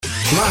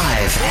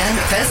Live and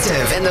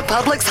festive in the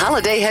Publix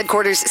Holiday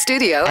Headquarters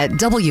studio at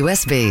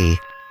WSB.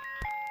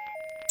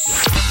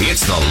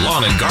 It's the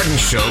Lawn and Garden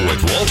Show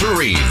with Walter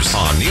Reeves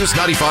on News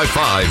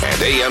 95.5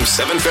 and AM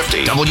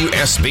 750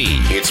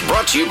 WSB. It's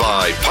brought to you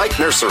by Pike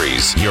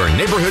Nurseries, your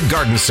neighborhood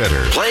garden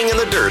center, playing in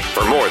the dirt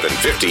for more than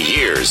 50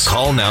 years.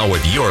 Call now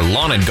with your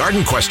lawn and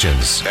garden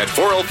questions at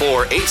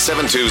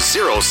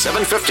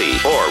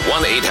 404-872-0750 or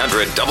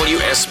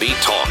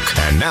 1-800-WSB-TALK.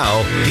 And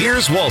now,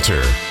 here's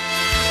Walter.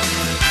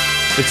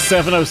 It's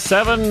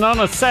 7:07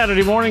 on a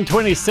Saturday morning,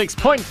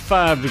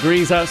 26.5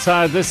 degrees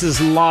outside. This is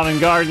Lawn and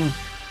Garden.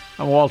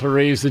 I'm Walter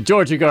Reeves, the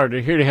Georgia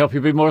Gardener, here to help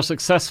you be more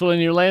successful in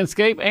your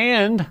landscape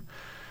and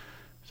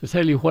to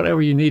tell you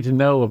whatever you need to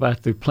know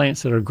about the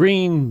plants that are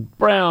green,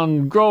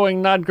 brown,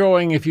 growing, not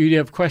growing. If you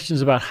have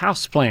questions about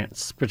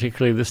houseplants,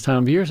 particularly this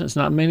time of year, since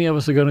not many of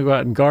us are going to go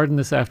out and garden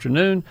this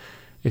afternoon.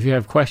 If you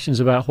have questions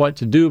about what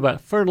to do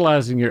about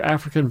fertilizing your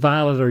African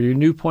violet or your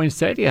new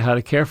poinsettia, how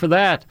to care for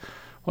that,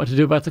 what to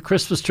do about the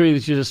Christmas tree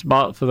that you just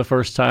bought for the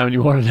first time, and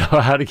you want to know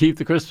how to keep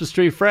the Christmas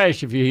tree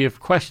fresh. If you have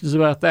questions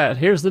about that,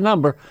 here's the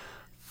number.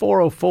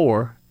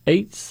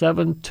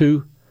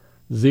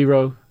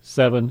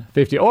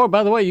 404-872-0750. Or,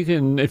 by the way, you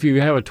can, if you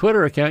have a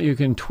Twitter account, you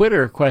can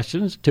Twitter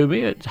questions to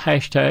me at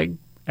hashtag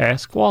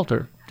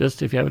 #AskWalter.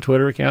 Just if you have a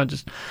Twitter account,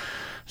 just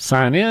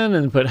sign in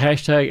and put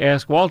hashtag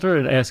 #AskWalter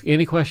and ask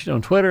any question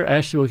on Twitter.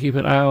 Ashley will keep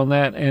an eye on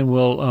that, and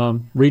we'll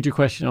read your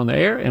question on the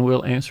air, and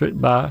we'll answer it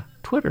by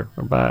Twitter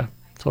or by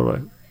sort of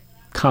a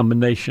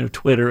combination of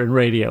Twitter and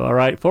radio. All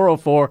right,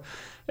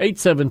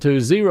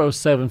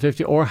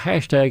 404-872-0750 or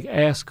hashtag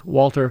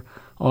 #AskWalter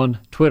on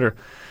Twitter.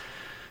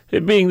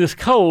 It being this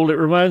cold, it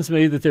reminds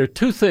me that there are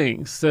two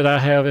things that I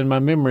have in my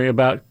memory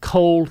about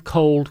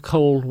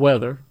cold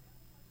weather.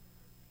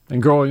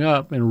 And growing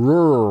up in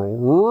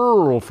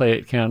rural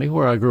Fayette County,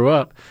 where I grew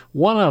up,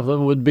 one of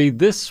them would be,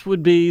 this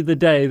would be the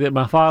day that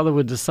my father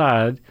would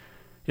decide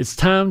it's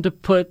time to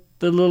put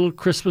the little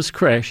Christmas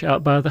creche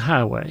out by the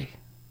highway.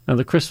 Now,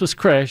 the Christmas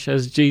creche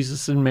has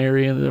Jesus and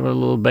Mary and there were a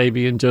little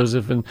baby and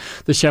Joseph and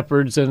the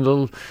shepherds and a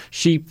little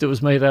sheep that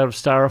was made out of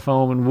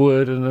styrofoam and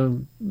wood and a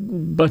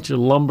bunch of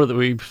lumber that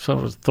we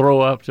sort of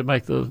throw up to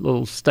make the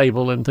little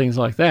stable and things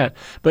like that.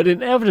 But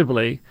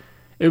inevitably,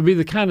 it would be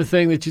the kind of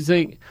thing that you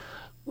think,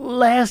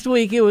 last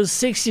week it was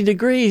 60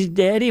 degrees,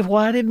 Daddy.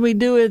 Why didn't we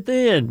do it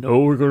then? Oh,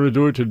 we're going to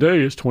do it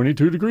today. It's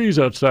 22 degrees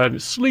outside and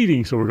it's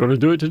sleeting, so we're going to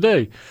do it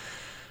today.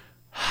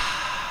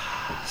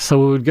 So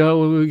we would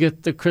go and we would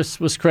get the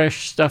Christmas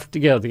creche stuff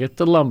together, get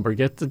the lumber,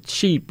 get the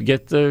sheep,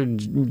 get the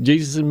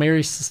Jesus and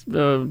Mary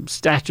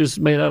statues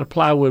made out of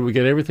plywood. We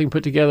get everything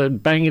put together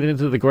and bang it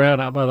into the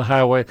ground out by the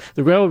highway.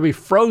 The ground would be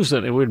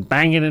frozen and we'd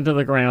bang it into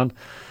the ground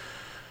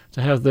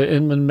to have the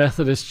Inman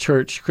Methodist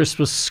Church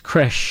Christmas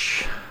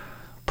creche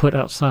put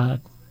outside.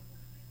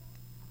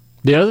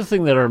 The other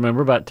thing that I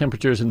remember about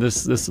temperatures in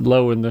this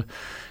low in the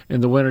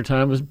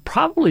wintertime was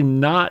probably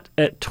not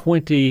at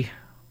 26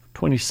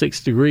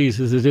 degrees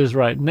as it is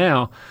right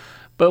now.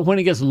 But when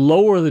it gets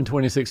lower than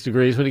 26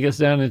 degrees, when it gets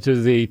down into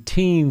the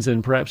teens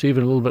and perhaps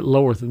even a little bit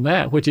lower than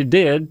that, which it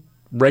did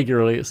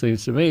regularly, it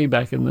seems to me,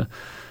 back in the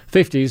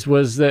 50s,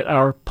 was that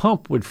our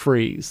pump would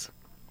freeze.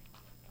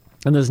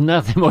 And there's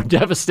nothing more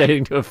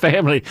devastating to a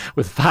family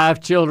with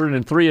 5 children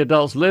and 3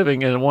 adults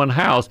living in one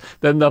house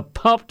than the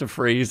pump to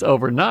freeze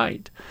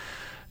overnight.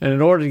 And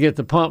in order to get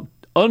the pump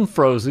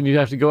unfrozen, you'd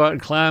have to go out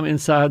and climb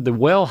inside the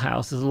well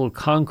house, this little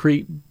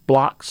concrete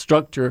block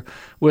structure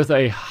with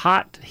a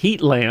hot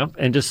heat lamp,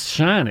 and just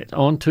shine it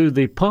onto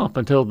the pump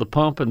until the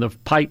pump and the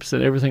pipes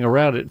and everything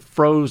around it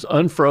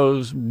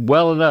unfroze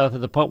well enough that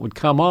the pump would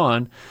come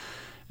on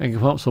and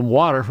pump some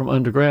water from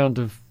underground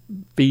to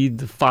feed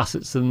the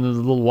faucets and the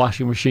little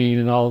washing machine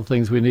and all the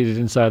things we needed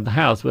inside the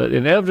house. But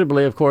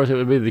inevitably, of course, it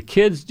would be the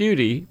kid's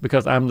duty,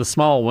 because I'm the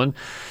small one,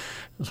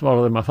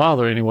 smaller than my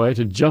father anyway,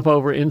 to jump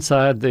over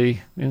inside the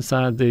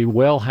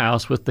well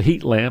house with the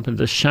heat lamp and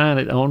to shine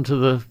it onto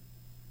the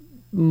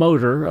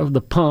motor of the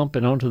pump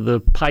and onto the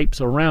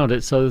pipes around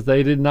it so that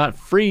they did not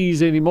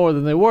freeze any more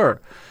than they were.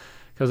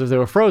 Because if they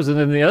were frozen,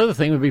 then the other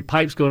thing would be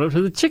pipes going up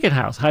to the chicken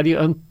house. How do you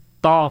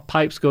unthaw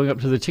pipes going up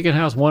to the chicken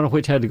house, one of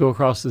which had to go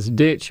across this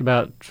ditch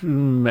about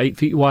 8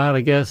 feet wide,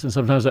 I guess, and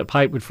sometimes that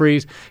pipe would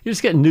freeze? You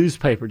just get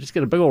newspaper. Just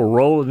get a big old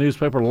roll of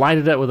newspaper, light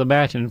it up with a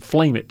match, and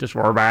flame it. Just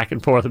roar back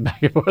and forth and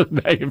back and forth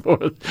and back and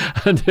forth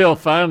until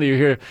finally you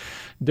hear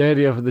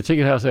Daddy up at the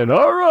chicken house saying,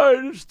 "All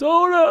right, it's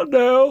thrown out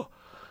now."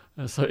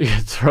 And so you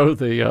throw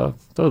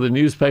the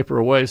newspaper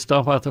away,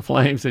 stomp out the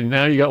flames, and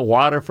now you got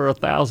water for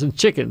 1,000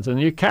 chickens and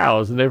your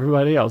cows and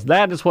everybody else.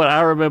 That is what I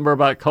remember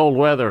about cold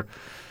weather.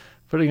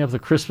 Putting up the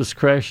Christmas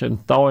creche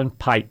and thawing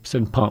pipes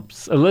and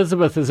pumps.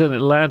 Elizabeth is in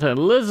Atlanta.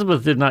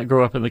 Elizabeth did not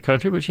grow up in the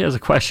country, but she has a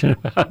question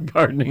about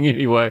gardening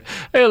anyway.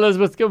 Hey,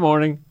 Elizabeth, good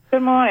morning.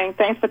 Good morning.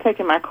 Thanks for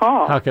taking my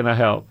call. How can I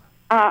help?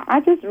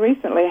 I just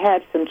recently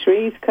had some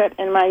trees cut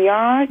in my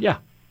yard. Yeah.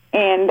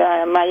 And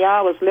my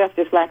yard was left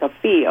just like a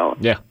field.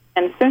 Yeah.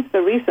 And since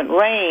the recent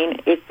rain,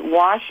 it's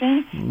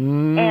washing.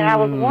 And I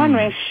was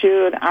wondering,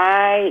 should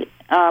I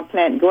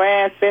plant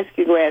grass,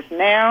 fescue grass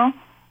now,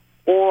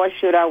 or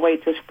should I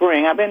wait till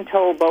spring? I've been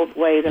told both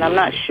ways, and I'm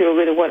not sure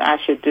really what I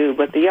should do.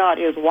 But the yard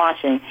is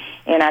washing,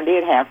 and I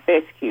did have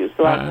fescue,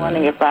 so I was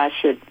wondering if I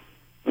should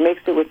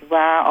mix it with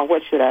rye, or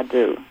what should I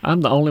do?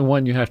 I'm the only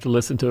one you have to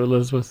listen to,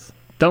 Elizabeth.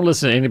 Don't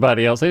listen to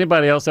anybody else.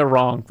 Anybody else, they're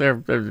wrong. They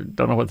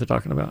don't know what they're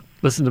talking about.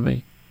 Listen to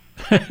me.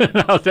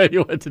 I'll tell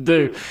you what to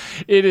do.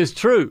 It is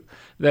true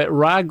that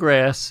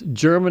ryegrass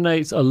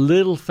germinates a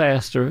little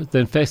faster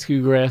than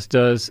fescue grass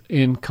does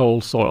in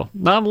cold soil.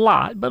 Not a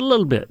lot, but a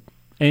little bit.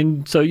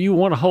 And so you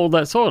want to hold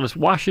that soil. Just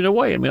wash it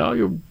away. I mean, all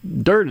your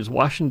dirt is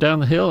washing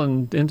down the hill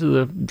and into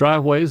the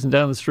driveways and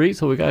down the street,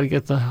 so we got to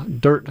get the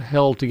dirt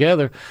held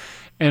together.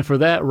 And for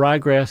that,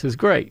 ryegrass is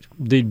great.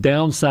 The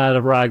downside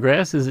of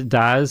ryegrass is it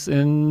dies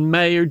in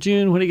May or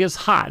June when it gets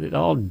hot. It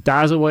all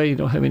dies away. You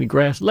don't have any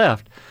grass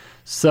left.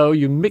 So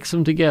you mix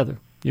them together.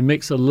 You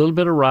mix a little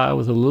bit of rye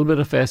with a little bit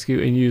of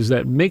fescue and use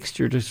that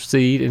mixture to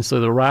seed. And so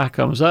the rye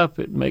comes up.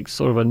 It makes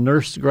sort of a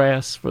nursed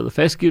grass for the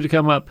fescue to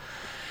come up.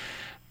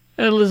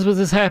 And Elizabeth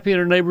is happy and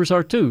her neighbors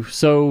are too.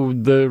 So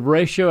the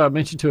ratio I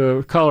mentioned to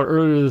a caller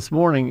earlier this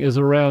morning is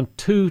around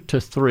 2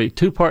 to 3.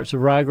 2 parts of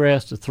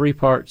ryegrass to 3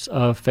 parts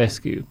of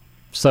fescue.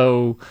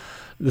 So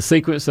the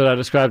sequence that I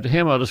described to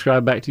him, I'll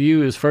describe back to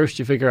you, is first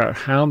you figure out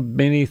how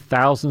many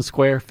 1,000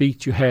 square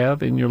feet you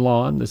have in your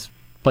lawn, this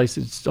place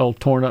that's all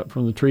torn up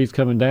from the trees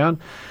coming down.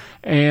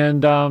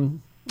 And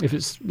if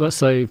it's, let's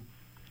say,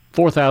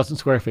 4,000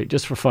 square feet,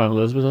 just for fun,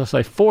 Elizabeth, let's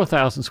say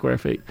 4,000 square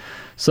feet.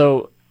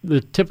 So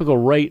the typical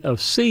rate of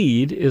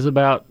seed is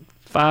about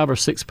 5 or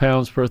 6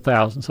 pounds per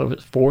 1,000. So if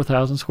it's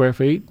 4,000 square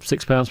feet,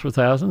 6 pounds per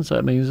 1,000, so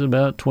that means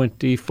about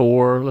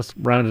 24, let's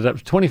round it up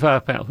to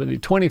 25 pounds. We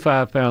need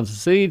 25 pounds of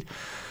seed.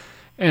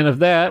 And of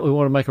that, we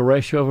want to make a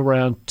ratio of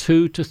around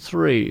 2 to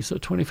 3. So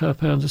 25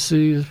 pounds of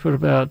seed is put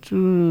about,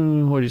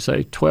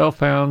 12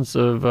 pounds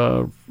of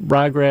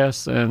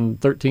ryegrass and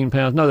 13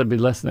 pounds. No, that'd be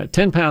less than that.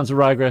 10 pounds of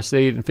ryegrass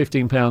seed and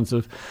 15 pounds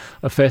of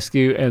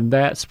fescue. And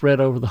that spread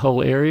over the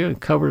whole area and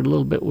covered a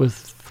little bit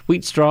with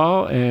wheat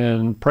straw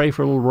and pray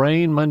for a little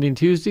rain Monday and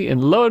Tuesday.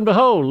 And lo and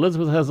behold,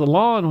 Elizabeth has a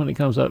lawn when it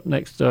comes up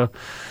next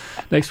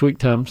week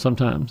time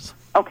sometimes.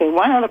 Okay,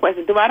 one other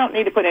question. I don't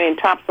need to put any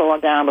topsoil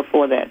down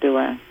before that, do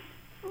I?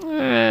 Do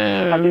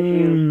I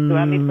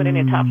need to put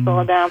any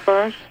topsoil down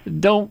first?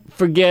 Don't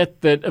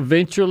forget that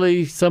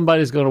eventually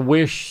somebody's going to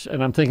wish,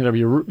 and I'm thinking of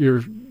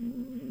your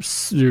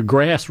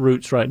grass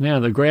roots right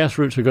now. The grass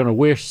roots are going to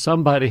wish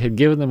somebody had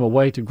given them a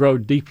way to grow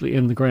deeply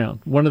in the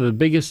ground. One of the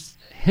biggest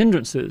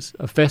hindrances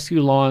of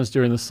fescue lawns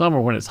during the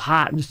summer when it's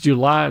hot, and it's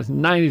July, it's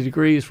 90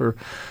 degrees for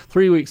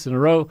 3 weeks in a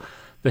row.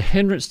 The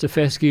hindrance to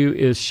fescue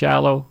is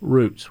shallow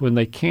roots. When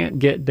they can't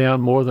get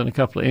down more than a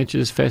couple of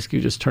inches, fescue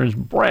just turns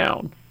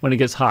brown when it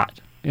gets hot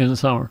in the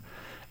summer.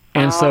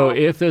 And so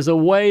if there's a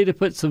way to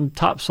put some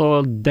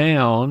topsoil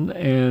down,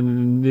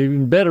 and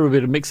even better would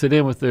be to mix it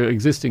in with the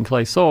existing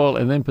clay soil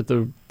and then put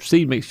the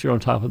seed mixture on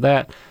top of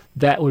that,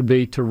 that would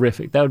be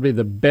terrific. That would be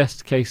the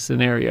best case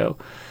scenario.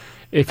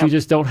 If you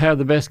just don't have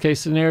the best case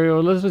scenario,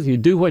 Elizabeth, you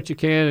do what you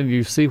can and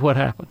you see what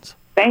happens.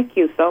 Thank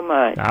you so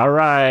much. All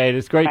right.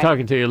 It's great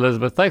talking to you,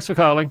 Elizabeth. Thanks for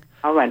calling.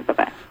 All right.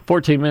 Bye-bye.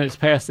 14 minutes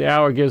past the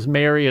hour gives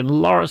Mary in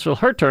Lawrenceville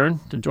her turn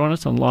to join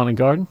us on Lawn and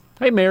Garden.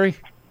 Hey, Mary.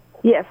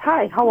 Yes.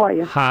 Hi. How are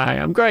you? Hi.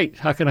 I'm great.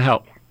 How can I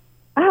help?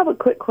 I have a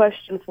quick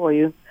question for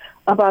you.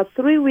 About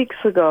 3 weeks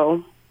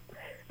ago,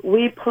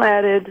 we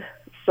planted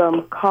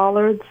some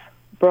collards,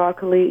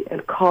 broccoli,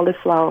 and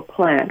cauliflower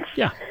plants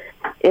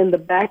in the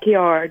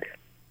backyard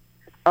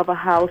of a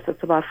house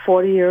that's about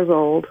 40 years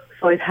old.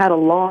 So it had a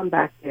lawn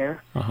back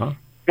there. Uh-huh.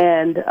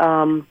 And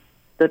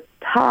the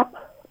top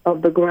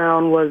of the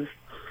ground was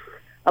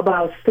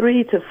about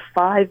 3 to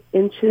 5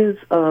 inches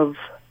of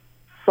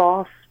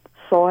soft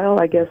soil,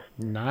 I guess.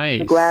 Nice.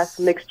 The grass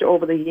mixture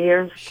over the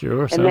years.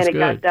 Sure, sounds and then it good.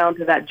 got down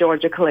to that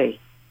Georgia clay.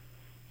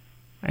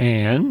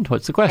 And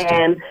what's the question?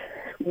 And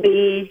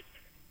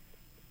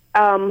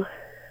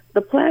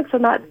the plants are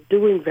not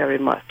doing very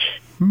much.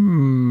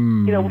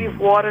 We've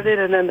watered it,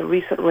 and then the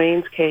recent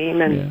rains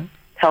came and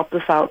helped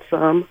us out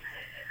some.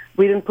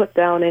 We didn't put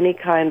down any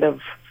kind of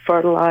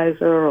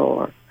fertilizer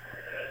or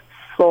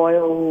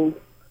soil.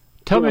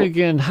 Tell me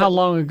again, how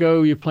long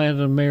ago you planted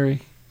them,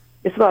 Mary?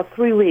 It's about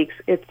 3 weeks.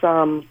 It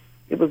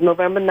was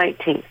November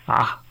 19th.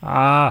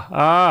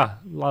 A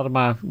lot of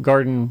my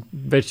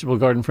vegetable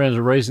garden friends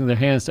are raising their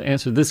hands to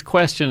answer this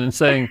question and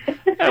saying,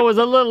 that was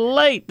a little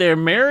late there,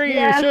 Mary.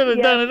 Yes, you should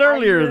have done it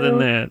earlier than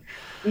that.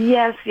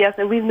 Yes,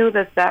 and we knew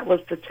that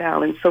was the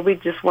challenge, so we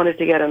just wanted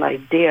to get an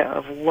idea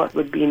of what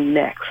would be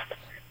next.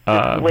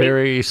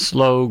 Very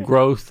slow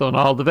growth on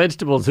all the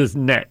vegetables is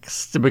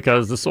next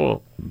because the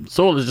soil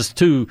is just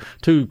too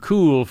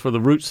cool for the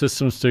root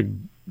systems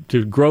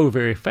to grow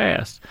very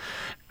fast.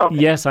 Okay.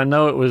 Yes, I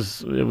know it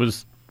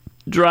was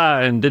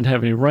dry and didn't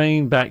have any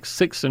rain back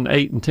 6 and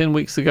 8 and 10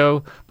 weeks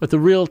ago. But the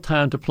real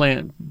time to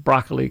plant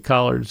broccoli,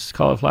 collards,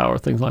 cauliflower,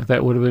 things like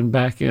that would have been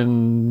back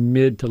in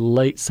mid to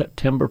late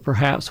September,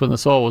 perhaps, when the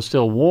soil was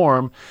still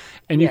warm.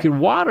 And you can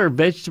water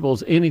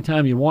vegetables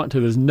anytime you want to.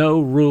 There's no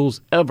rules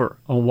ever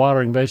on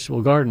watering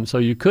vegetable gardens. So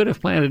you could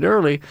have planted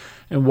early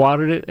and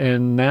watered it,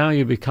 and now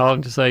you'd be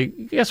calling to say,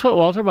 guess what,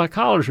 Walter? My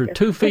collards are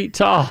 2 feet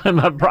tall, and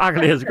my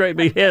broccoli has a great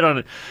big head on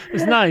it.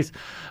 It's nice.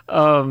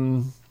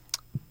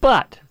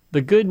 But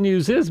the good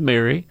news is,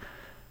 Mary,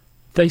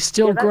 they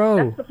still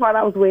grow. That's the part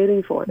I was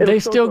waiting for. They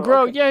still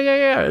grow. Okay.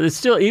 Yeah. It's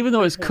still, even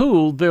though it's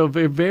cool, they're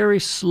very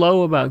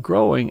slow about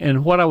growing.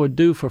 And what I would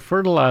do for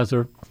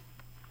fertilizer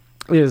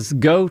is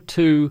go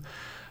to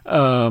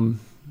a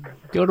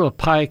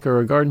Pike or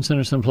a garden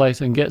center someplace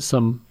and get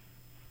some.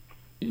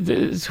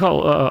 It's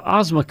called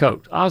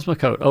Osmocote.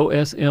 Osmocote,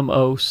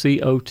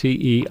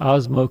 Osmocote,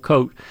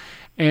 Osmocote,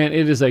 and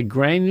it is a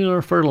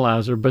granular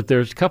fertilizer. But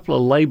there's a couple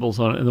of labels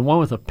on it, and the one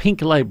with a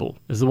pink label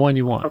is the one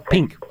you want.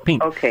 Okay.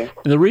 Pink. Okay.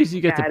 And the reason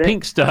you get the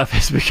pink stuff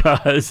is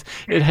because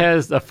it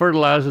has a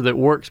fertilizer that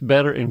works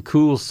better in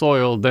cool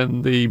soil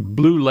than the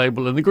blue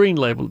label and the green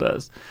label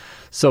does.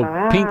 So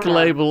pink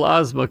label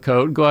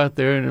Osmocote, go out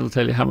there and it'll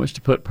tell you how much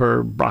to put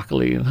per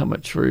broccoli and how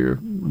much for your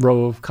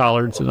row of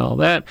collards and all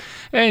that.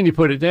 And you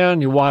put it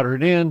down, you water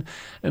it in,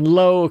 and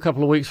a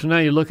couple of weeks from now,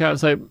 you look out and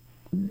say,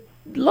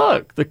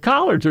 look, the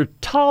collards are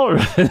taller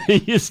than they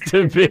used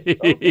to be.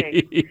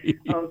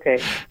 Okay.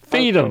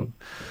 Feed them.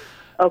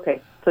 Okay.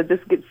 So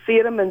just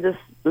feed them and just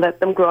let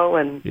them grow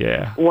and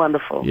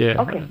wonderful. Yeah.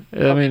 Okay.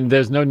 I mean,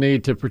 there's no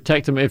need to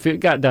protect them. If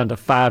it got down to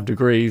 5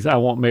 degrees, I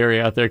want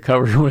Mary out there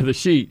covered with a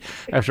sheet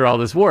after all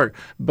this work.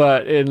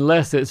 But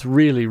unless it's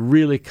really,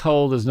 really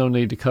cold, there's no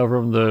need to cover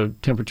them. The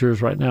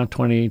temperature's right now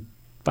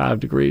 25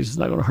 degrees. It's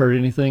not going to hurt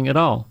anything at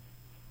all.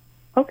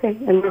 Okay.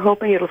 And we're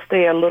hoping it'll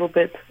stay a little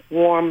bit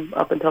warm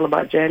up until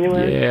about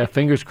January? Yeah,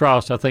 fingers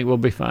crossed. I think we'll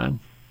be fine.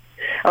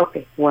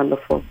 Okay.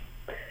 Wonderful.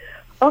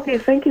 Okay,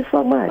 thank you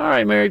so much. All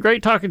right, Mary,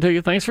 great talking to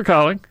you. Thanks for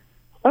calling.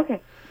 Okay,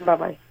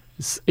 bye-bye.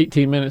 It's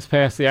 18 minutes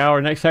past the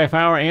hour. Next half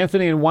hour,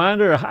 Anthony and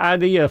Winder,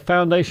 a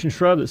foundation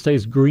shrub that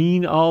stays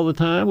green all the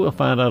time. We'll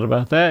find out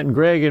about that. And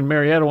Greg in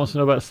Marietta wants to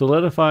know about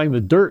solidifying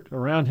the dirt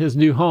around his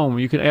new home.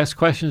 You can ask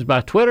questions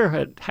by Twitter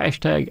at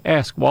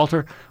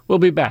 #AskWalter. We'll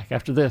be back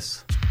after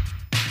this.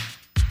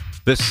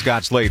 This is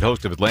Scott Slade,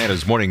 host of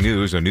Atlanta's Morning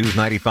News on News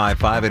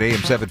 95.5 at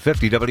AM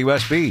 750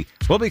 WSB.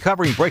 We'll be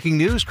covering breaking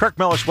news, Kirk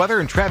Mellish weather,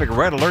 and traffic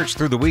red alerts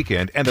through the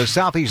weekend. And the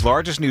Southeast's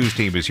largest news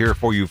team is here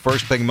for you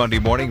first thing Monday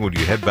morning when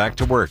you head back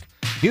to work.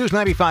 News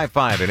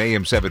 95.5 at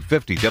AM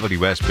 750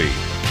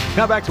 WSB.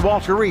 Now back to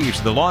Walter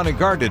Reeves, the lawn and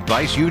garden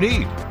advice you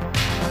need.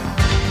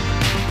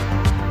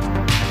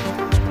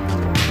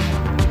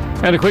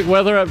 And a quick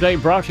weather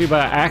update brought to you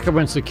by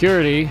Ackerman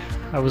Security.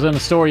 I was in a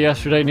store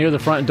yesterday near the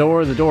front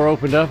door. The door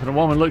opened up and a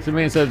woman looked at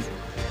me and said,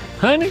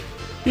 "Honey,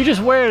 you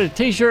just wearing a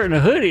T-shirt and a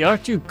hoodie.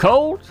 Aren't you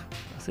cold?"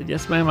 I said,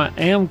 "Yes, ma'am, I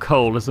am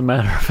cold, as a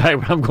matter of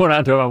fact, but I'm going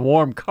out to my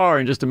warm car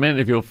in just a minute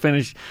if you'll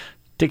finish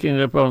ticking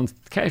it up on the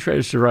cash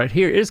register right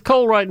here." It's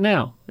cold right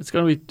now. It's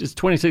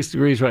 26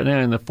 degrees right now,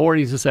 in the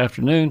 40s this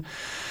afternoon.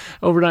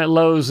 Overnight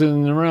lows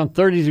in around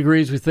 30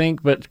 degrees, we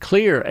think, but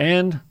clear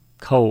and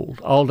cold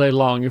all day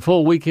long. Your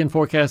full weekend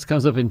forecast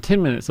comes up in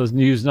 10 minutes. That's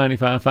News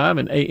 95.5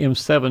 and AM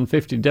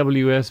 750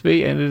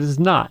 WSB, and it is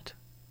not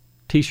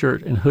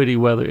T-shirt and hoodie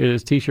weather. It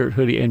is T-shirt,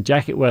 hoodie, and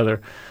jacket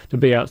weather to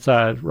be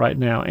outside right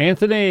now.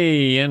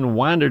 Anthony in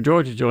Winder,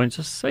 Georgia joins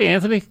us. Hey,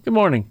 Anthony. Good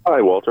morning.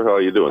 Hi, Walter. How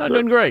are you doing, I'm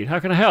doing great. How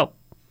can I help?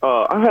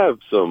 I have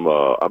some,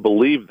 I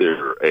believe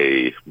they're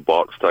a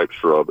box-type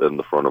shrub in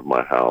the front of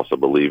my house. I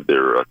believe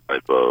they're a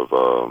type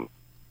of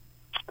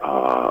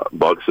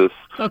Buxus.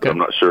 Okay. I'm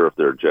not sure if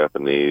they're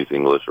Japanese,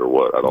 English, or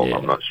what. I don't know.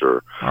 I'm not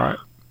sure. All right.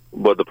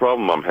 But the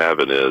problem I'm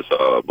having is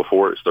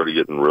before it started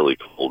getting really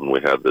cold and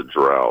we had the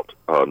drought,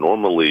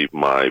 normally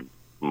my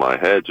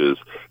hedges,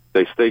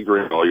 they stay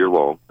green all year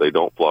long. They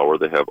don't flower.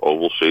 They have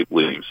oval-shaped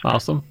leaves.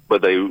 Awesome.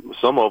 But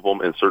some of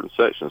them in certain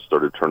sections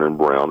started turning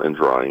brown and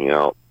drying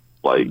out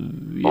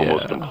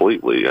almost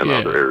completely. In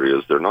other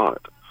areas, they're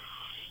not.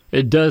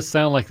 It does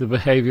sound like the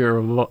behavior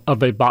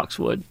of a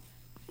boxwood.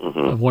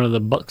 Of one of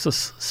the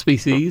Buxus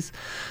species.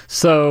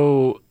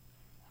 So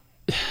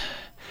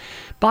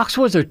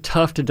boxwoods are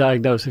tough to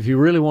diagnose. If you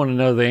really want to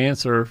know the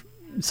answer,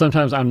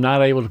 sometimes I'm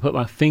not able to put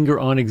my finger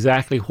on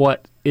exactly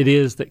what it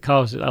is that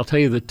caused it. I'll tell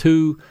you the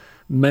two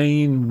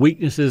main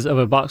weaknesses of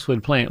a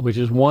boxwood plant, which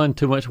is 1,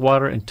 too much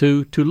water, and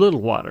 2, too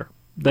little water.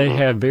 They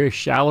have very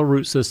shallow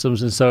root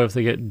systems, and so if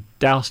they get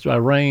doused by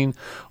rain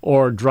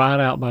or dried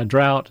out by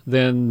drought,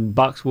 then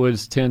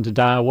boxwoods tend to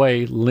die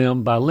away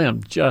limb by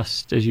limb,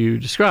 just as you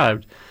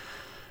described.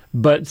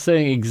 But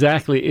saying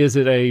exactly, is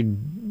it a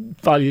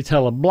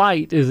Volucella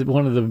blight? Is it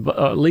one of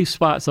the leaf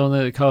spots on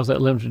there that cause that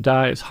limb to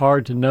die? It's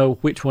hard to know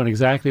which one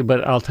exactly,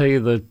 but I'll tell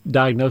you the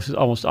diagnosis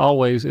almost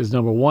always is,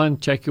 number 1,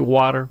 check your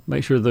water.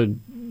 Make sure the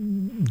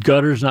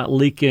gutter's not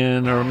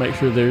leaking, or make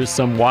sure there's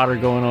some water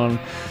going on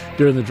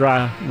during the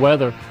dry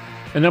weather.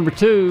 And number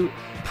 2,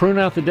 prune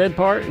out the dead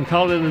part and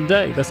call it a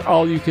day. That's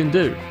all you can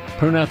do.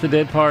 prune out the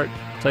dead part,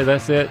 say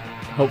that's it.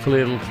 Hopefully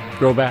it'll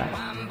grow back.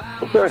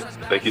 Okay.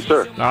 Thank you,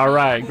 sir. All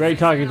right. Great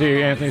talking to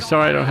you, Anthony.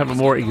 Sorry I don't have a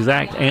more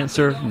exact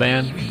answer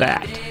than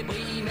that.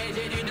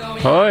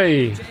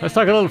 Hoi. Let's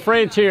talk a little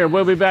French here.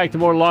 We'll be back to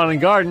more Lawn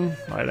and Garden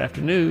right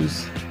after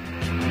news.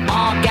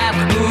 En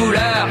quatre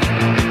couleurs.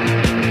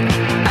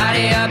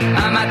 Allez hop,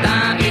 un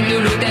matin, une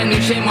louloute est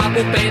venue chez moi,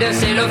 poupée de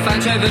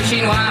cellophane, cheveux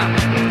chinois,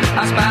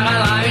 un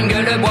sparadrap, une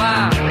gueule de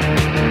bois,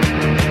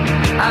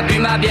 a bu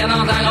ma bière dans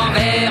un grand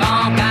verre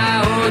en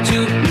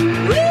caoutchouc,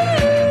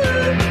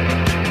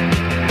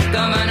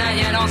 comme un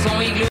indien dans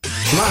son igloo.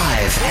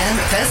 Live and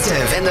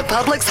festive in the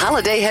Publix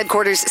Holiday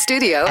Headquarters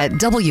studio at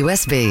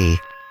WSB.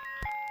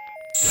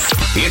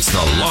 It's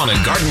the Lawn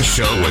and Garden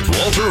Show with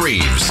Walter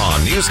Reeves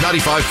on News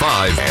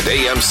 95.5 and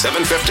AM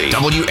 750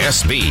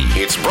 WSB.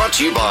 It's brought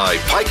to you by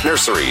Pike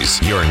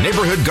Nurseries, your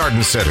neighborhood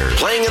garden center,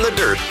 playing in the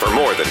dirt for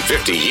more than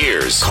 50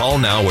 years. Call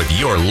now with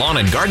your lawn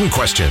and garden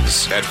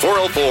questions at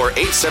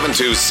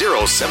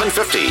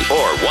 404-872-0750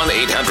 or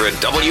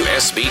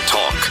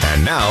 1-800-WSB-TALK.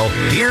 And now,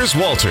 here's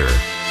Walter.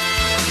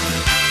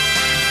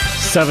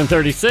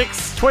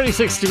 7:36,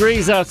 26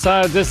 degrees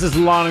outside. This is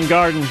Lawn and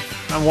Garden.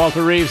 I'm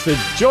Walter Reeves, the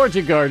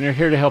Georgia gardener,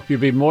 here to help you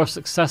be more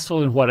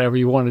successful in whatever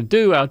you want to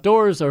do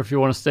outdoors, or if you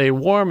want to stay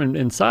warm and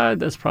inside,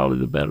 that's probably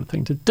the better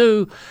thing to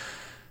do.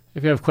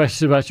 If you have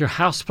questions about your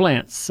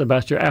houseplants,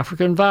 about your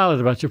African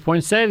violet, about your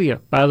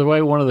poinsettia. By the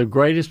way, one of the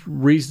greatest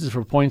reasons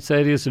for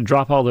poinsettias to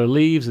drop all their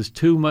leaves is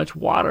too much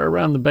water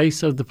around the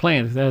base of the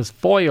plant. It has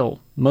foil,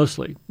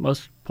 mostly.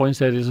 Most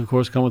poinsettias, of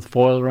course, come with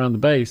foil around the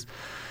base.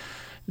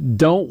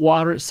 Don't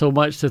water it so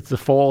much that the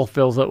foil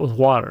fills up with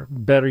water.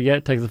 Better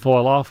yet, take the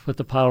foil off, put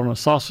the pot on a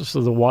saucer so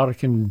the water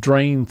can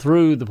drain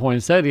through the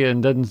poinsettia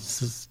and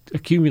doesn't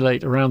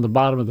accumulate around the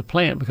bottom of the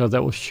plant, because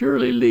that will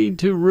surely lead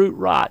to root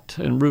rot.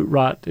 And root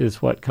rot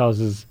is what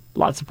causes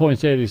lots of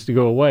poinsettias to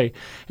go away.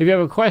 If you have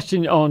a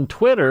question on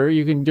Twitter,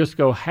 you can just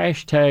go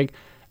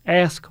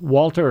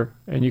 #AskWalter,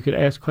 and you can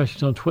ask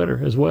questions on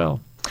Twitter as well.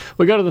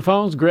 We go to the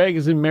phones. Greg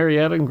is in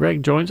Marietta, and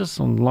Greg joins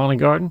us on Lawn and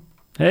Garden.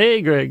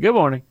 Hey, Greg. Good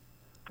morning.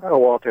 Oh,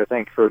 Walter,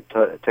 thank you for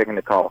taking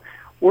the call.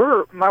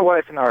 My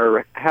wife and I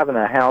are having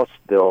a house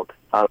built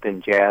up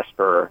in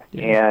Jasper,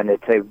 and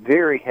it's a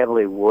very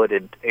heavily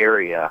wooded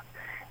area,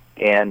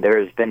 and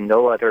there's been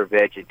no other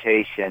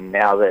vegetation.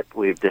 Now that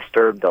we've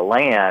disturbed the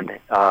land,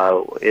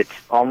 it's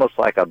almost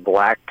like a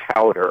black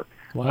powder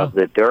of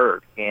the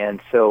dirt,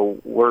 and so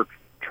we're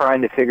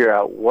trying to figure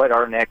out what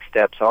our next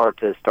steps are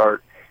to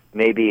start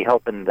maybe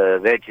helping the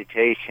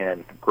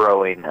vegetation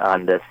growing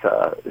on this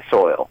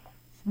soil.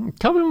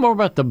 Tell me more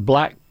about the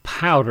black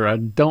powder. I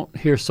don't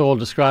hear soil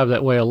described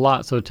that way a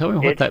lot, so tell me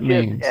what that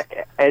means.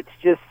 It's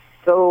just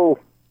so,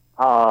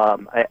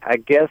 I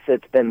guess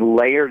it's been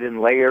layered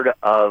and layered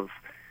of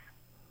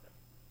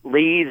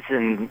leaves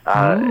and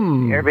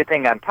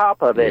everything on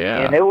top of it,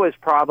 and it was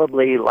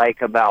probably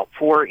like about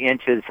 4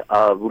 inches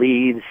of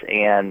leaves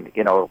and,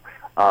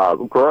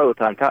 growth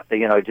on top,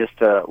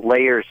 just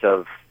layers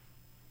of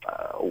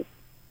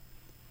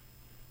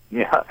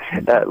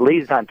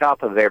leaves on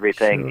top of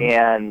everything. Sure.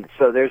 And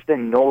so there's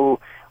been no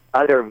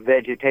other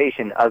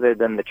vegetation other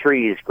than the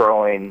trees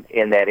growing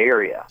in that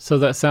area. So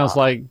that sounds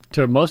like,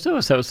 to most of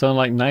us, that would sound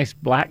like nice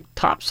black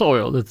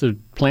topsoil that the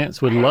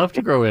plants would love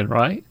to grow in,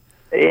 right?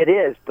 It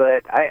is,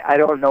 but I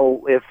don't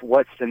know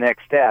what's the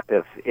next step,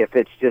 if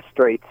it's just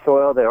straight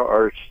soil,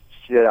 or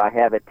should I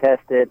have it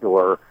tested,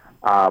 or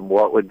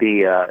what would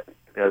be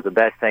the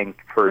best thing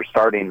for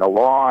starting the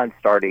lawn,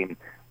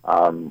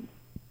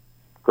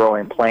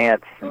 growing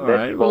plants. All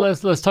right. Well,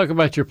 let's talk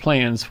about your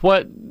plans.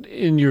 What,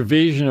 in your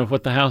vision of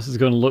what the house is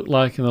going to look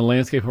like and the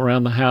landscape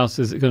around the house,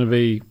 is it going to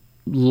be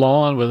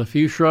lawn with a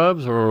few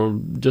shrubs, or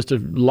just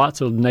lots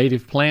of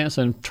native plants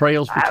and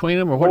trails between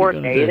them, or what are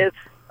you going to do?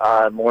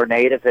 More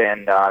native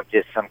and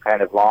just some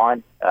kind of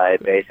lawn.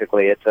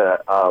 Basically, it's a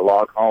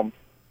log home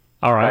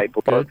type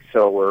look.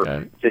 So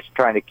we're just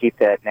trying to keep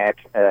that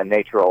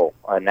natural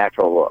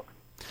look.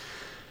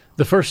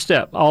 The first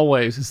step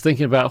always is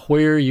thinking about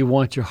where you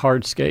want your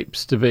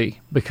hardscapes to be,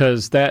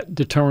 because that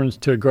determines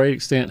to a great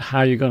extent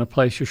how you're going to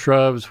place your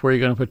shrubs, where you're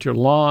going to put your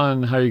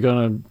lawn, how you're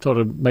going to sort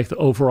of make the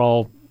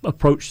overall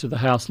approach to the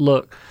house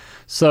look.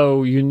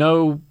 So you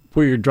know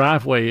where your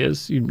driveway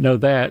is, you know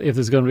that. If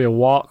there's going to be a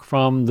walk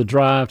from the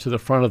drive to the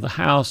front of the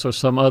house, or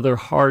some other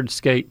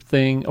hardscape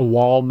thing, a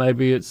wall,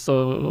 maybe it's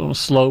on a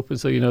slope,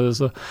 and so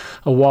there's a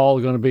wall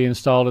going to be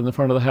installed in the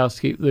front of the house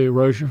to keep the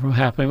erosion from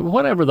happening.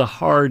 Whatever the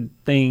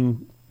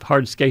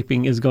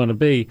hardscaping is going to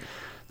be,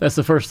 that's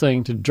the first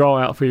thing to draw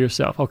out for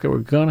yourself. Okay, we're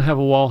going to have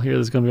a wall here,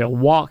 there's going to be a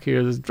walk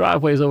here, there's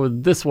driveways over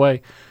this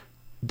way.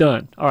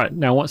 Done. All right,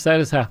 now once that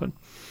has happened,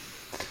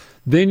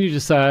 then you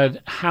decide,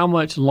 how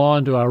much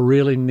lawn do I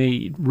really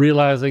need?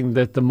 Realizing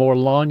that the more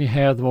lawn you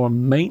have, the more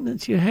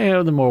maintenance you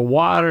have, the more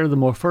water, the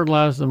more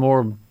fertilizer, the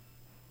more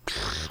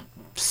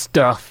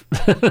stuff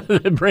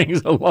that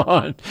brings a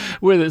lawn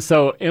with it.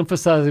 So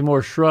emphasizing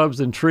more shrubs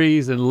and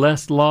trees and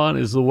less lawn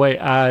is the way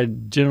I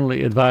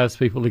generally advise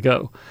people to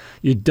go.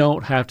 You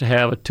don't have to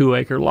have a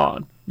 2-acre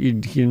lawn.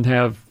 You can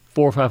have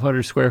 400 or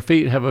 500 square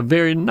feet, have a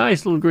very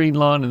nice little green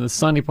lawn in the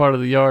sunny part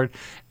of the yard,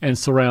 and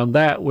surround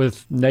that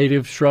with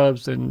native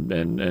shrubs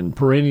and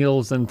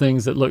perennials and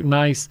things that look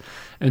nice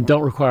and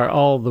don't require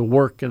all the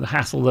work and the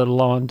hassle that a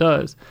lawn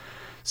does.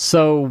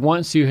 So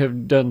once you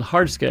have done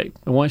hardscape,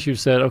 and once you've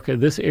said, okay,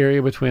 this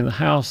area between the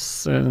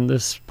house and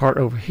this part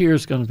over here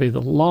is going to be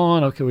the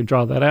lawn. Okay, we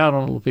draw that out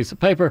on a little piece of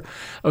paper.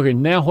 Okay,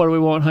 now what do we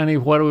want, honey?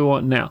 What do we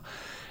want now?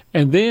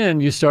 And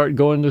then you start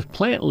going to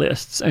plant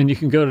lists, and you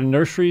can go to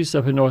nurseries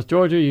up in North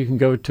Georgia. You can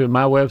go to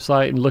my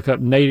website and look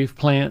up native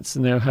plants,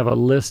 and they'll have a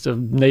list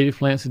of native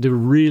plants that do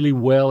really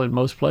well in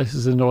most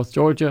places in North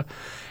Georgia,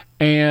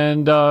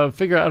 and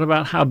figure out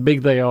about how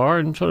big they are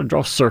and sort of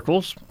draw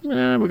circles.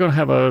 We're going to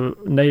have a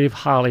native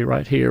holly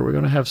right here. We're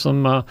going to have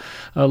some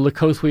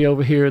leucothea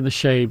over here in the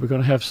shade. We're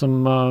going to have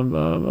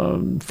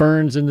some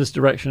ferns in this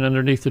direction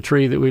underneath the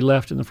tree that we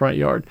left in the front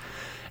yard.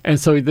 And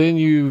so then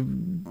you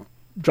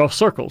draw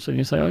circles and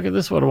you say, okay,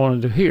 this is what I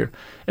want to do here.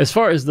 As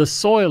far as the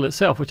soil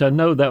itself, which I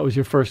know that was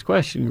your first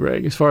question,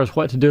 Greg, as far as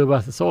what to do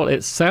about the soil,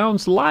 it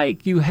sounds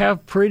like you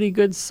have pretty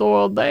good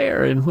soil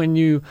there. And when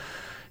you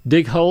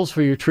dig holes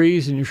for your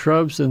trees and your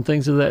shrubs and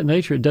things of that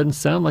nature, it doesn't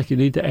sound like you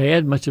need to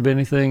add much of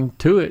anything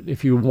to it.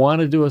 If you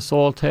want to do a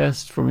soil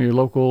test from your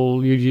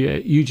local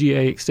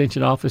UGA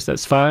extension office,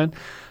 that's fine.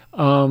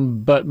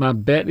 But my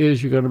bet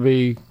is you're going to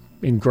be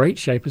in great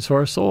shape as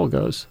far as soil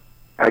goes.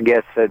 I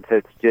guess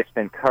it's just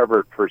been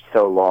covered for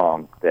so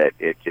long that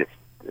it just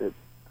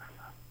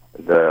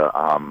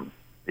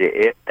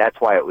that's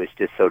why it was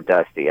just so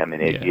dusty. I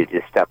mean, you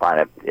just step on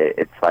it,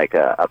 it's like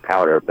a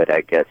powder. But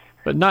I guess.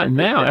 But not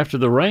now. After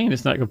the rain,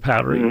 it's not going to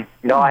powdery.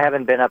 No, I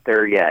haven't been up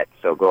there yet.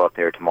 So go up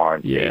there tomorrow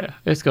and see.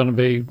 It's going to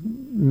be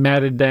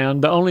matted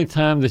down. The only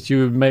time that you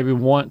would maybe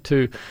want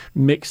to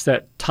mix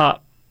that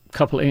top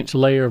couple-inch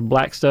layer of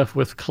black stuff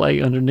with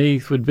clay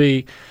underneath would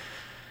be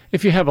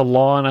if you have a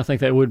lawn. I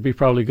think that would be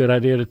probably a good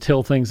idea to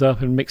till things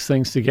up and mix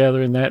things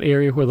together in that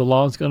area where the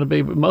lawn's going to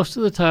be. But most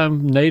of the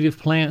time, native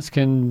plants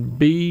can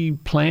be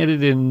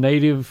planted in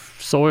native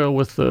soil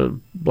with the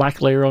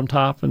black layer on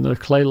top and the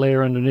clay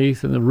layer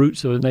underneath, and the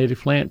roots of a native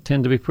plant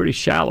tend to be pretty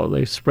shallow.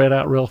 They spread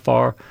out real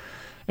far,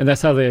 and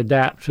that's how they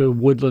adapt to a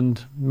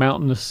woodland,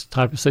 mountainous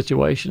type of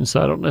situation.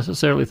 So I don't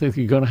necessarily think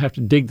you're going to have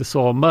to dig the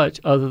soil much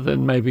other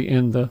than maybe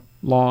in the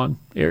lawn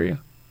area.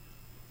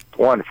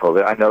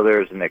 Wonderful. I know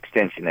there's an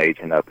extension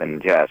agent up in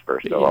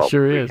Jasper, so I'll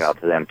reach out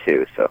to them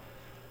too. So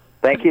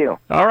thank you.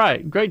 All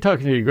right. Great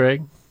talking to you,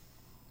 Greg.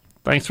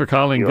 Thanks for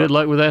calling. Good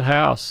luck with that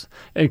house.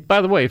 And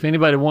by the way, if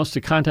anybody wants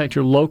to contact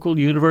your local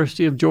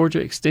University of Georgia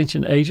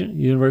extension agent,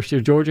 University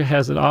of Georgia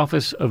has an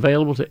office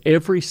available to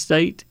every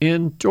state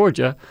in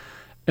Georgia,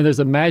 and there's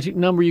a magic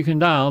number you can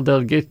dial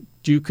that'll get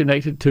you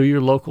connected to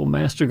your local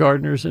Master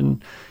Gardeners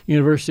and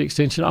University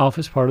Extension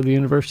office, part of the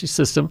university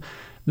system.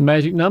 The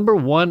magic number,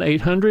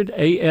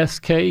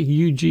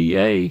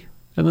 1-800-ASK-UGA,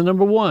 and the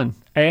number 1,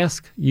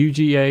 Ask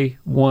UGA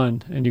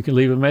 1. And you can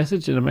leave a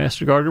message, and a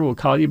Master Gardener will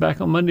call you back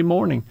on Monday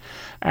morning.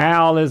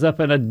 Al is up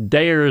in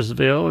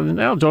Adairsville,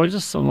 and Al joins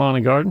us on Lawn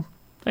and Garden.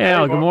 Hey,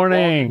 Al, good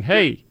morning. Walter.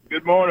 Hey.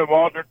 Good morning,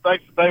 Walter.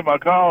 Thanks for taking my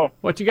call.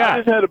 What you got? I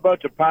just had a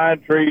bunch of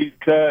pine trees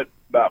cut,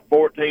 about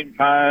 14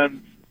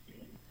 pines,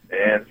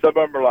 and some of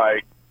them are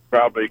like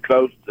probably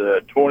close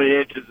to 20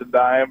 inches in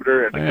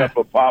diameter, and a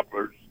couple of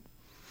poplars.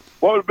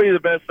 What would be the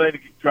best thing to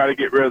try to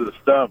get rid of the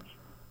stumps?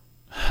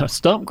 A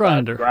stump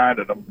grinder.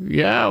 Grinding them.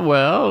 Yeah,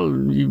 well,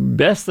 the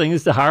best thing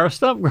is to hire a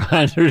stump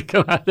grinder to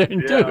come out there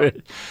and do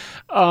it.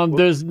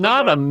 There's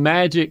not a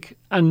magic.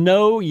 I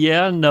know,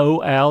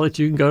 Al, that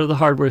you can go to the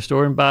hardware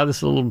store and buy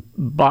this little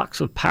box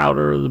of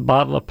powder, or the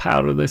bottle of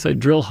powder. They say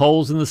drill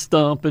holes in the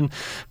stump and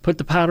put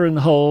the powder in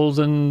the holes,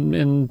 and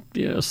in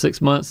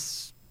 6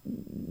 months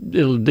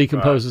it'll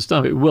decompose the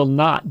stump. It will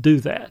not do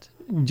that.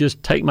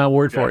 Just take my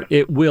word for it.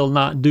 It will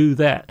not do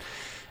that.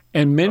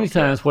 And many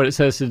times what it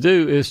says to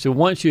do is to,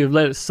 once you have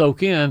let it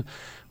soak in,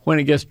 when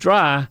it gets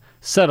dry,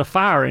 set a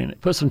fire in it.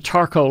 Put some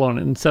charcoal on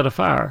it and set a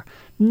fire.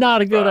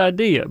 Not a good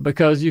idea,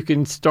 because you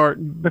can start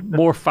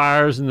more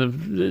fires and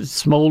it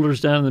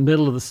smolders down in the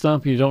middle of the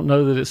stump. You don't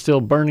know that it's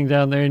still burning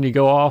down there, and you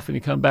go off and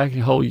you come back and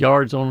your whole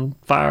yard's on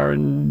fire,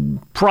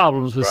 and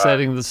problems with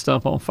setting the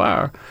stump on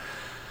fire.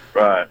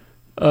 Right.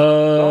 The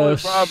only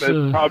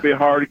problem is probably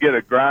hard to get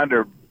a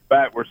grinder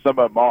back where some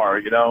of them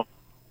are,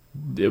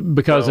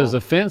 Because there's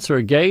a fence or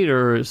a gate,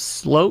 or it's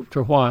sloped,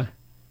 or why?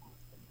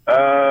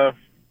 It's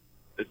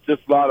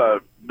just a lot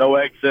of no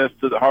access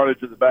to hardly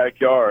to the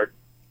backyard.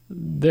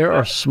 There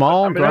are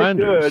small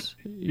grinders.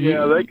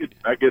 They could,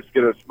 I guess,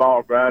 get a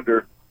small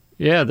grinder.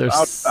 Yeah,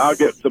 there's. I'll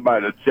get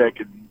somebody to check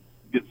and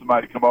get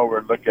somebody to come over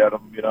and look at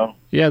them.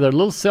 Yeah, they're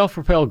little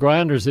self-propelled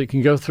grinders that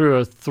can go through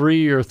a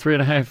 3 or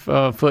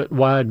 3.5 foot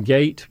wide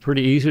gate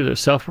pretty easy. They're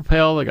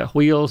self-propelled. They got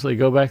wheels. They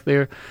go back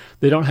there.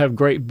 They don't have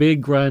great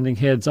big grinding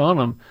heads on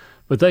them,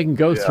 but they can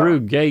go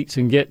through gates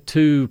and get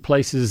to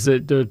places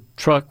that the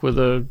truck with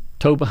a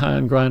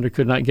tow-behind grinder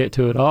could not get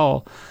to at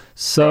all.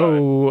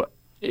 So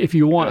if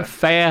you want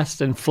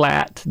fast and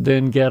flat,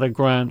 then get a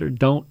grinder.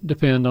 Don't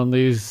depend on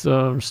these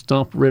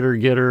stump ritter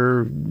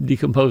getter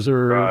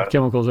decomposer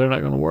chemicals. They're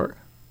not going to work.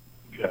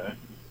 Okay.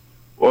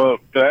 Well,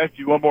 can I ask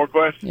you one more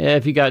question? Yeah,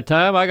 if you got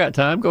time, I got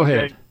time. Go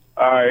ahead.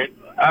 All right.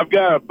 I've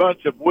got a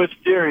bunch of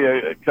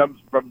wisteria that comes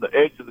from the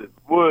edge of the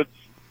woods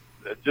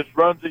that just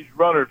runs these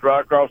runners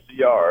right across the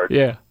yard.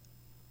 Yeah.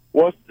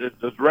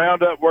 Does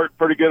Roundup work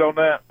pretty good on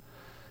that?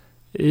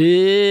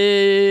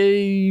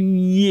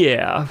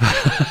 Yeah.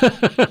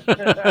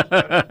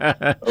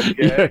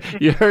 Okay.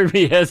 You heard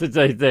me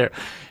hesitate there.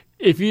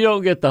 If you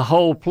don't get the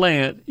whole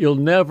plant, you'll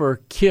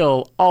never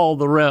kill all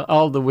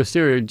the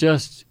wisteria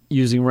just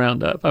using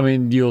Roundup. I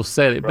mean, you'll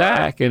set it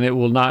back, and it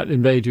will not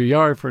invade your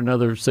yard for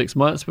another 6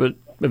 months, but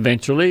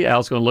eventually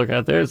Al's going to look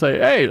out there and say,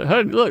 hey,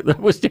 honey, look, the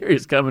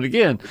wisteria's coming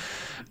again.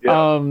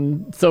 Yeah.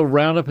 So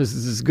Roundup is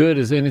as good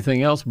as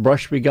anything else.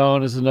 Brush Be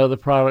Gone is another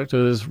product.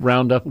 There's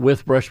Roundup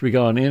with Brush Be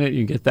Gone in it.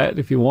 You get that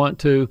if you want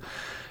to.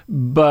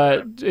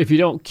 But if you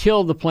don't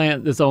kill the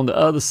plant that's on the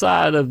other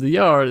side of the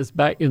yard, it's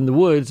back in the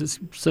woods, it's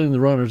sending the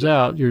runners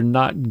out, you're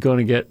not going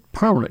to get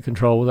permanent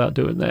control without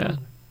doing that.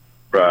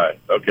 Right.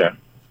 Okay.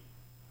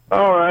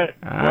 All right.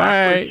 All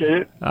right.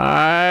 Appreciate it. All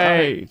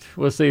right.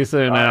 We'll see you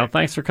soon now. Right.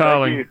 Thanks for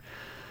calling. Thank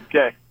you.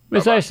 Okay.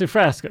 Miss Ashley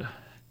Frasca,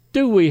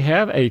 do we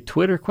have a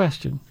Twitter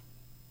question?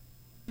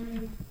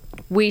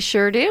 We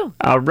sure do.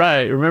 All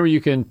right. Remember,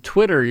 you can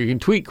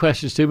tweet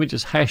questions to me.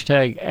 Just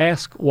hashtag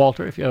Ask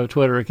Walter if you have a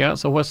Twitter account.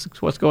 So what's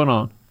going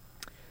on?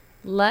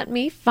 Let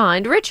me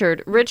find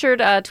Richard. Richard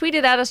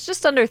tweeted at us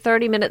just under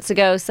 30 minutes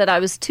ago, said, I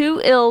was too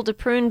ill to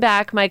prune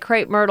back my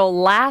crepe myrtle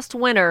last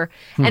winter,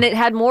 and it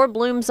had more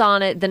blooms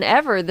on it than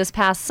ever this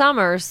past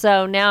summer,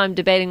 so now I'm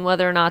debating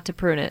whether or not to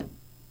prune it.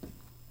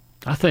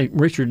 I think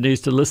Richard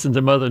needs to listen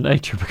to Mother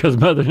Nature, because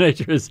Mother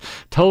Nature has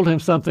told him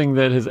something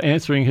that is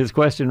answering his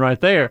question right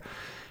there.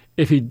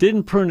 If he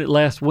didn't prune it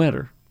last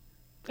winter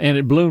and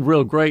it bloomed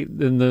real great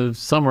in the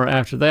summer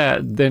after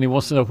that, then he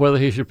wants to know whether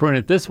he should prune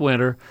it this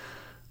winter.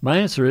 My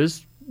answer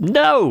is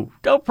no,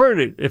 don't prune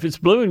it. If it's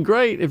blooming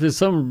great, if there's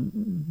some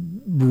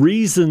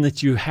reason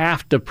that you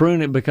have to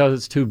prune it because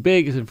it's too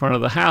big, it's in front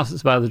of the house,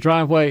 it's by the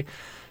driveway,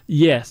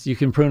 yes, you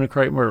can prune a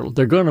crepe myrtle.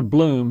 They're going to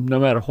bloom no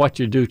matter what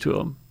you do to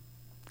them.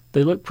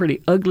 They look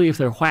pretty ugly if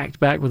they're whacked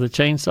back with a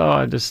chainsaw.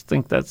 I just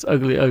think that's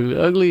ugly, ugly,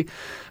 ugly.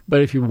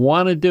 But if you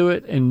want to do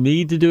it and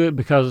need to do it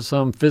because of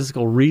some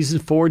physical reason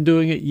for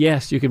doing it,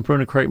 yes, you can prune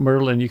a crepe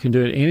myrtle, and you can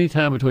do it any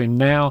time between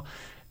now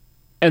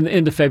and the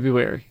end of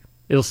February.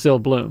 It'll still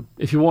bloom.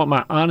 If you want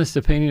my honest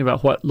opinion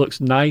about what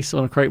looks nice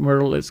on a crepe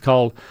myrtle, it's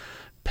called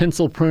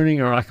pencil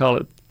pruning, or I call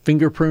it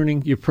finger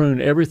pruning. You prune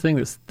everything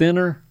that's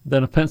thinner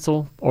than a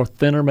pencil, or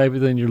thinner maybe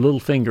than your little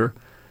finger.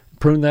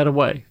 Prune that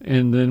away.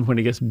 And then when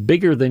it gets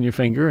bigger than your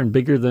finger and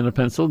bigger than a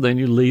pencil, then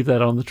you leave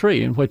that on the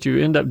tree. And what you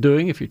end up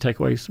doing, if you take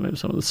away some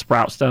of the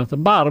sprouts down at the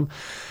bottom,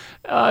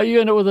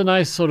 you end up with a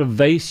nice sort of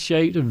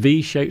vase-shaped, a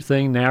V-shaped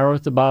thing, narrow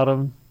at the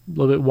bottom, a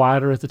little bit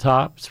wider at the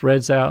top,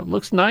 spreads out.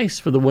 Looks nice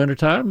for the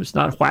wintertime. It's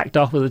not whacked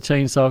off with a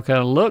chainsaw kind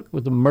of look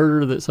with the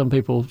murder that some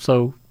people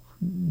so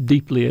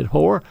deeply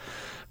abhor.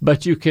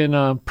 But you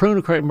can prune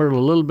a crepe myrtle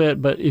a little bit,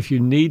 but if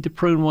you need to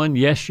prune one,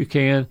 yes, you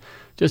can.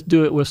 Just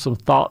do it with some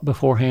thought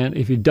beforehand.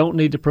 If you don't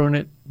need to prune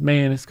it,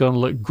 man, it's going to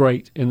look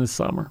great in the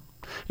summer.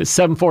 It's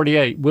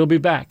 7:48. We'll be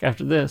back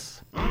after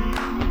this.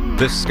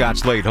 This is Scott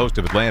Slade, host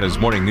of Atlanta's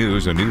Morning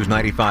News on News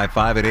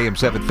 95.5 at AM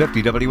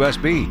 750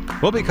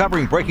 WSB. We'll be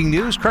covering breaking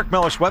news, Kirk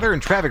Mellish weather,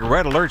 and traffic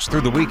red alerts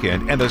through the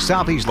weekend. And the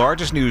Southeast's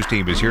largest news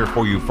team is here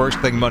for you first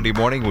thing Monday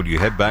morning when you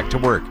head back to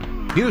work.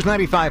 News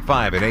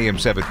 95.5 at AM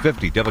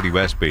 750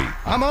 WSB.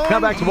 Now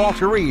back to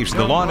Walter Reeves,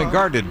 the lawn and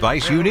garden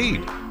advice you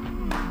need.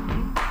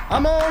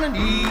 I'm on an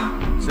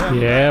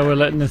eat. Yeah, we're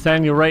letting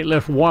Nathaniel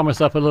Rateliff warm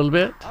us up a little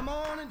bit.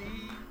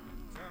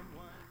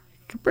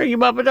 Bring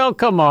him up, but oh,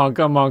 come on,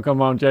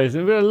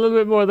 Jason. A little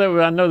bit more of that.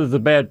 I know there's a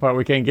bad part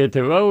we can't get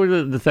to. Oh, we'll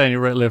let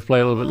Nathaniel Rateliff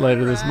play a little bit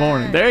later this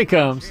morning. There he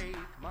comes.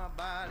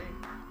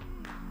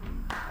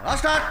 I'll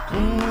start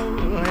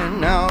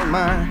pulling out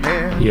my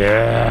hair.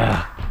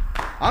 Yeah.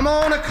 I'm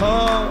gonna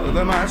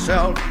cover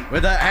myself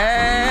with the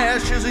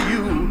ashes of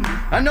you,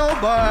 and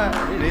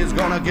nobody's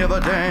gonna give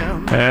a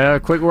damn.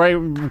 Quick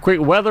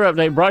weather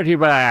update brought to you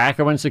by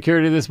Ackerman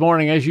Security this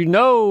morning. As you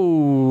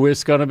know,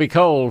 it's going to be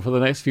cold for the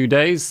next few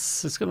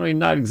days. It's going to be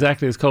not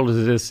exactly as cold as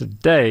it is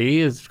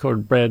today, as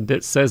Brad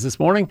Ditz says this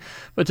morning.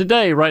 But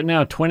today, right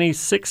now,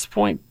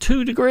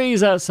 26.2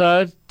 degrees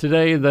outside.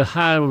 Today, the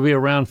high will be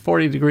around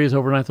 40 degrees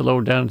overnight, the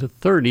low down to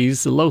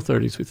 30s, the low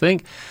 30s, we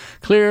think.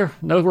 Clear,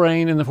 no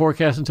rain in the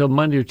forecast until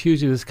Monday or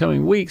Tuesday this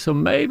coming week, so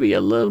maybe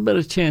a little bit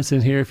of chance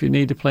in here if you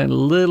need to plan a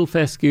little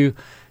fescue.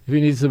 If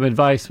you need some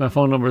advice, my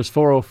phone number is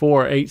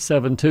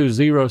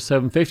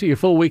 404-872-0750. Your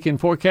full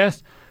weekend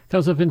forecast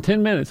comes up in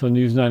 10 minutes on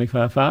News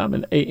 95.5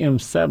 and AM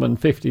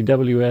 750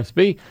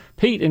 WSB.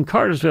 Pete in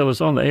Cartersville is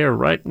on the air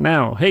right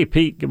now. Hey,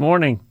 Pete, good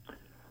morning.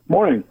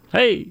 Morning.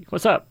 Hey,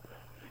 what's up?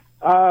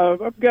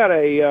 I've got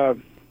a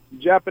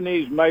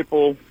Japanese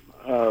maple,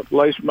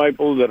 lace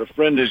maple that a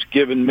friend has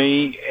given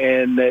me,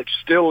 and that's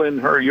still in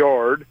her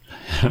yard,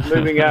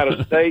 moving out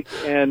of state,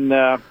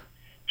 and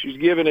she's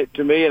given it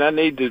to me, and I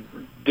need to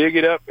dig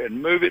it up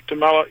and move it to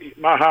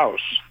my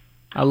house.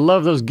 I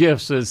love those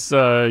gifts. It's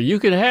you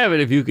can have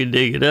it if you can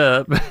dig it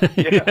up.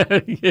 Yeah.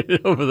 Get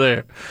it over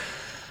there.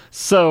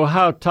 So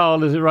how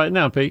tall is it right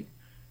now, Pete?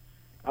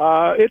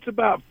 It's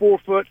about 4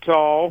 foot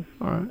tall.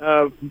 All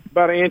right.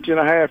 About 1.5 inch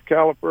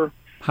caliper.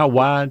 How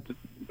wide?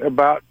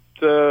 About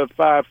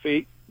 5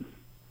 feet.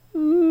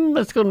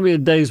 That's going to be a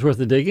day's worth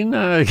of digging.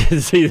 I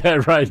can see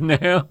that right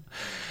now.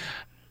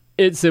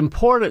 It's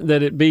important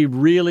that it be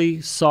really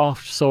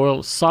soft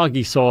soil,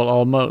 soggy soil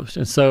almost.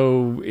 And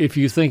so if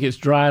you think it's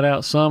dried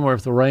out some, or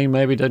if the rain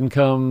maybe doesn't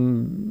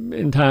come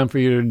in time for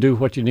you to do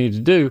what you need to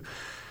do,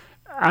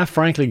 I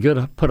frankly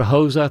could put a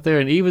hose out there.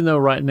 And even though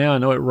right now I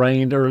know it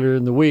rained earlier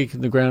in the week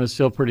and the ground is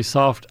still pretty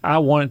soft, I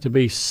want it to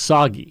be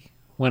soggy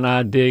when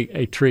I dig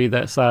a tree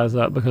that size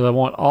up, because I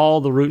want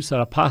all the roots that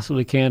I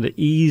possibly can to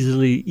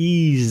easily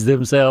ease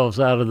themselves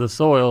out of the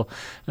soil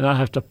and I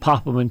have to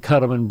pop them and cut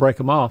them and break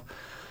them off.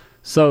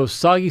 So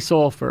soggy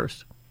soil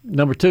first.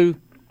 Number 2,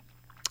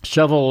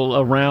 shovel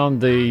around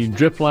the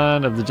drip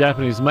line of the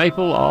Japanese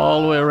maple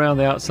all the way around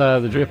the outside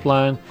of the drip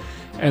line,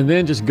 and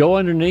then just go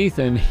underneath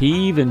and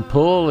heave and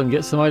pull and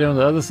get somebody on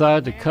the other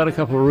side to cut a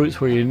couple of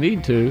roots where you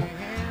need to.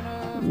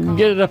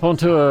 Get it up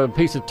onto a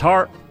piece of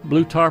tarp.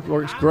 Blue tarp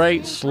works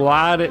great.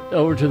 Slide it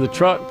over to the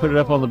truck, put it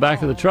up on the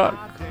back of the truck.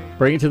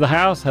 Bring it to the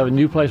house, have a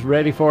new place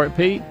ready for it,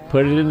 Pete.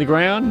 Put it in the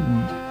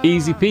ground,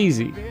 easy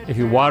peasy. If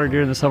you water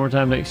during the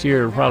summertime next year,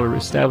 it'll probably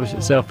establish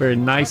itself very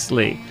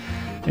nicely.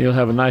 And you'll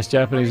have a nice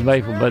Japanese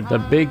maple. But the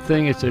big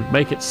thing is to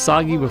make it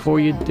soggy before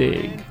you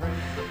dig.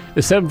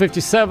 It's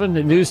 7:57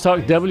 at News Talk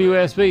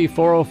WSB,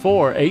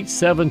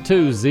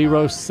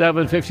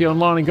 404-872-0750 on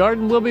Lawn and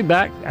Garden. We'll be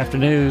back after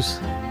news.